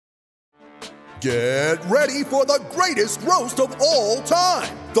Get ready for the greatest roast of all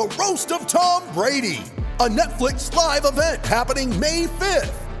time, the Roast of Tom Brady, a Netflix live event happening May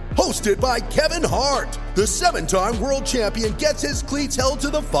 5th. Hosted by Kevin Hart, the 7-time world champion gets his cleats held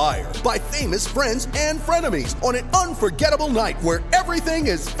to the fire by famous friends and frenemies on an unforgettable night where everything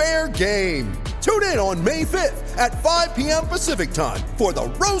is fair game. Tune in on May 5th at 5 p.m. Pacific time for the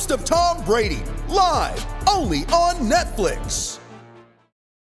Roast of Tom Brady, live only on Netflix.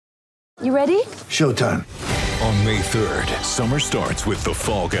 You ready? Showtime. On May 3rd, summer starts with The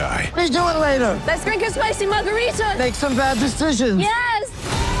Fall Guy. Let's do it later. Let's drink a spicy margarita. Make some bad decisions. Yes!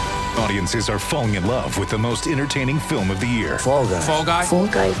 Audiences are falling in love with the most entertaining film of the year. Fall Guy. Fall Guy? Fall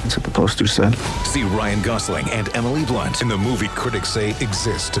Guy. That's what the poster said. See Ryan Gosling and Emily Blunt in the movie critics say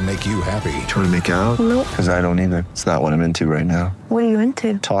exists to make you happy. Trying to make it out? Nope. Because I don't either. It's not what I'm into right now. What are you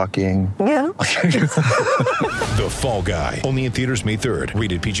into? Talking. Yeah. The Fall Guy. Only in theaters May 3rd.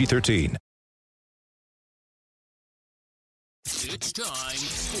 Rated PG-13. It's time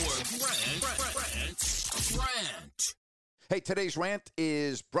for Grant's Rant. Hey, today's rant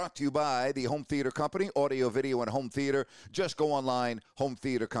is brought to you by the Home Theater Company, audio, video, and home theater. Just go online,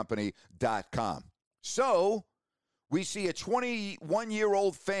 hometheatercompany.com. So, we see a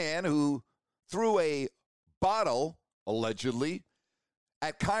 21-year-old fan who threw a bottle, allegedly,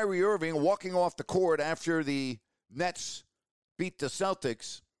 at Kyrie Irving walking off the court after the Nets beat the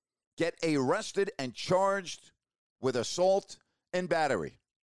Celtics, get arrested and charged with assault and battery.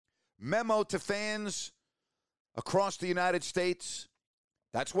 Memo to fans across the United States,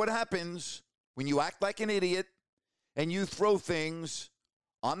 that's what happens when you act like an idiot and you throw things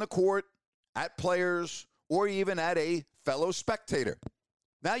on the court, at players, or even at a fellow spectator.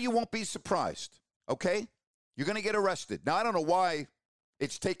 Now you won't be surprised, okay? You're going to get arrested. Now, I don't know why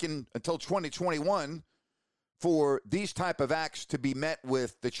it's taken until 2021 for these type of acts to be met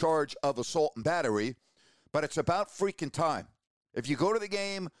with the charge of assault and battery, but it's about freaking time. If you go to the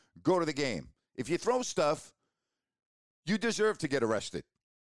game, go to the game. If you throw stuff, you deserve to get arrested.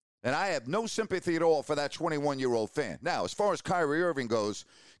 And I have no sympathy at all for that 21-year-old fan. Now, as far as Kyrie Irving goes,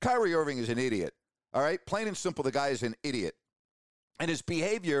 Kyrie Irving is an idiot. All right? Plain and simple, the guy is an idiot. And his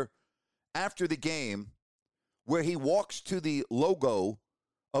behavior after the game, where he walks to the logo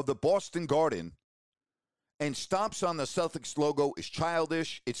of the Boston Garden and stomps on the Celtics logo, is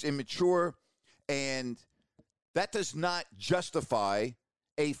childish, it's immature, and that does not justify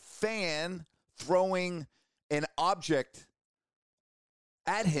a fan throwing an object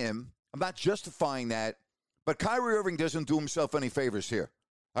at him. I'm not justifying that, but Kyrie Irving doesn't do himself any favors here.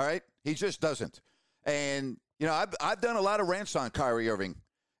 All right? He just doesn't. And, you know, I've done a lot of rants on Kyrie Irving,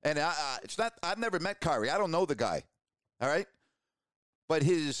 and I've never met Kyrie. I don't know the guy. All right? But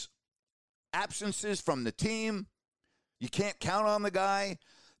his absences from the team, you can't count on the guy.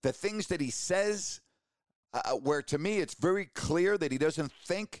 The things that he says, where to me it's very clear that he doesn't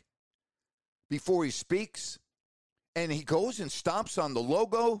think before he speaks, and he goes and stomps on the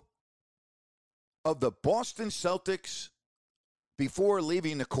logo of the Boston Celtics before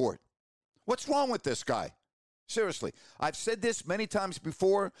leaving the court. What's wrong with this guy? Seriously, I've said this many times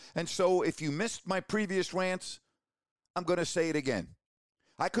before, and so if you missed my previous rants, I'm going to say it again.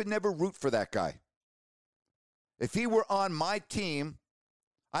 I could never root for that guy. If he were on my team,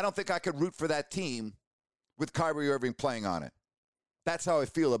 I don't think I could root for that team with Kyrie Irving playing on it. That's how I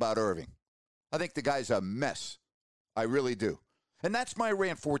feel about Irving. I think the guy's a mess. I really do. And that's my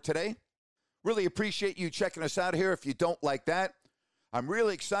rant for today. Really appreciate you checking us out here. If you don't like that, I'm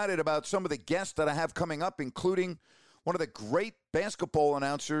really excited about some of the guests that I have coming up, including one of the great basketball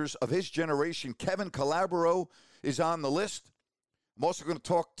announcers of his generation, Kevin Calabro, is on the list. I'm also going to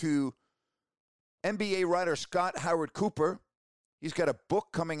talk to NBA writer Scott Howard Cooper. He's got a book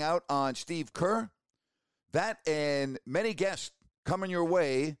coming out on Steve Kerr. That and many guests coming your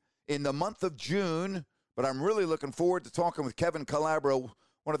way in the month of June. But I'm really looking forward to talking with Kevin Calabro,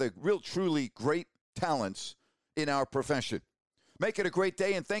 one of the real, truly great talents in our profession. Make it a great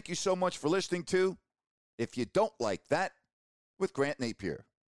day, and thank you so much for listening to If You Don't Like That with Grant Napier.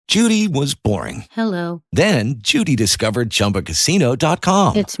 Judy was boring. Hello. Then Judy discovered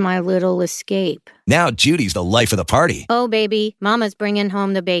ChumbaCasino.com. It's my little escape. Now Judy's the life of the party. Oh, baby, mama's bringing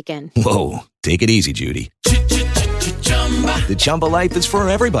home the bacon. Whoa, take it easy, Judy. The Chumba life is for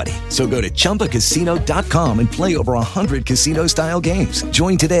everybody. So go to ChumbaCasino.com and play over 100 casino-style games.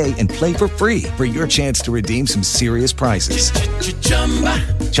 Join today and play for free for your chance to redeem some serious prizes.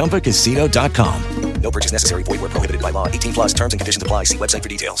 ChumbaCasino.com. No purchase necessary. Void where prohibited by law. 18+ terms and conditions apply. See website for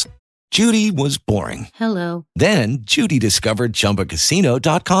details. Judy was boring. Hello. Then Judy discovered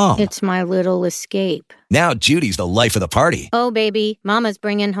ChumbaCasino.com. It's my little escape. Now Judy's the life of the party. Oh, baby, mama's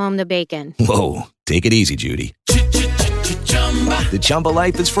bringing home the bacon. Whoa, take it easy, Judy. The Chumba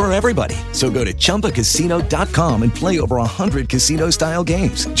life is for everybody. So go to ChumbaCasino.com and play over 100 casino-style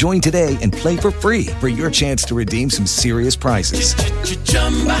games. Join today and play for free for your chance to redeem some serious prizes.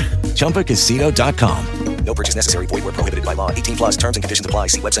 ChumbaCasino.com. No purchase necessary. Void where prohibited by law. 18+ terms and conditions apply.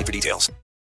 See website for details.